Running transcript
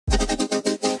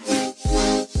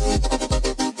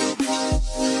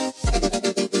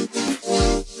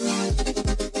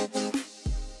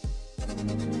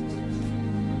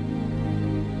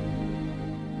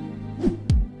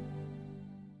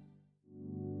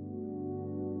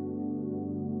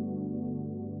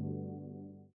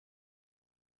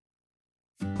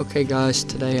Okay guys,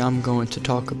 today I'm going to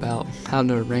talk about how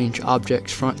to arrange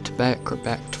objects front to back or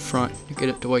back to front to get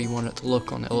it the way you want it to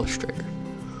look on Illustrator.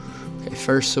 Okay,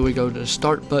 first so we go to the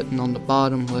start button on the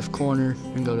bottom left corner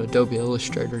and go to Adobe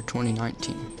Illustrator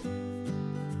 2019.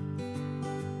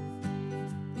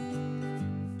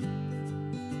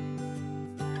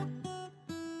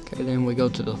 Okay, then we go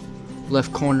to the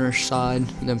left corner side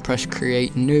and then press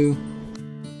create new.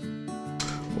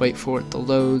 Wait for it to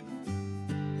load.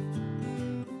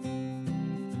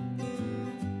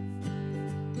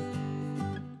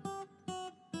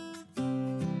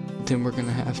 Then we're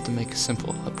gonna have to make a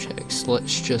simple object. So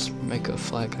let's just make a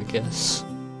flag, I guess.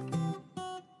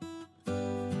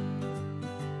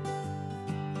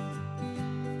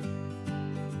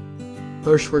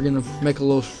 First, we're gonna make a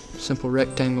little simple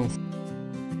rectangle.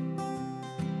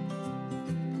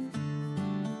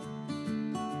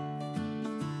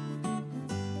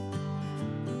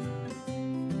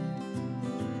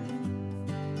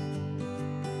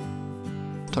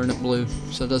 Turn it blue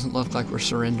so it doesn't look like we're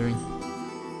surrendering.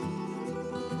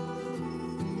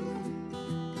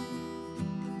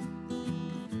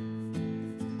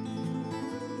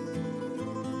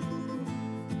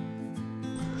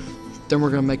 Then we're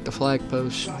going to make the flag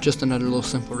post just another little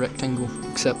simple rectangle,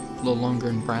 except a little longer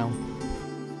and brown.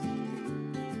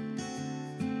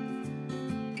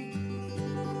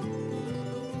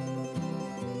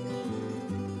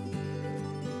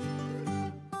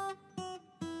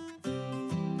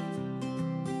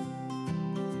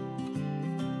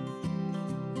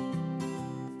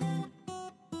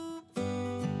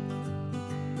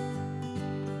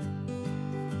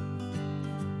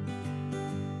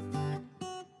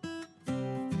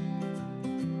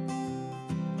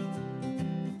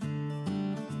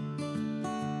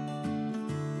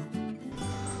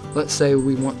 Let's say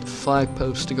we want the flag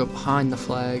post to go behind the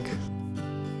flag.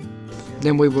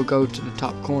 Then we will go to the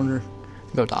top corner,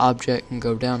 go to object and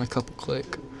go down a couple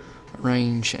click,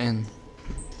 arrange, and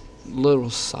little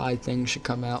side things should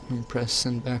come out and press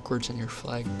send backwards and your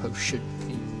flag post should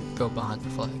go behind the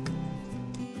flag.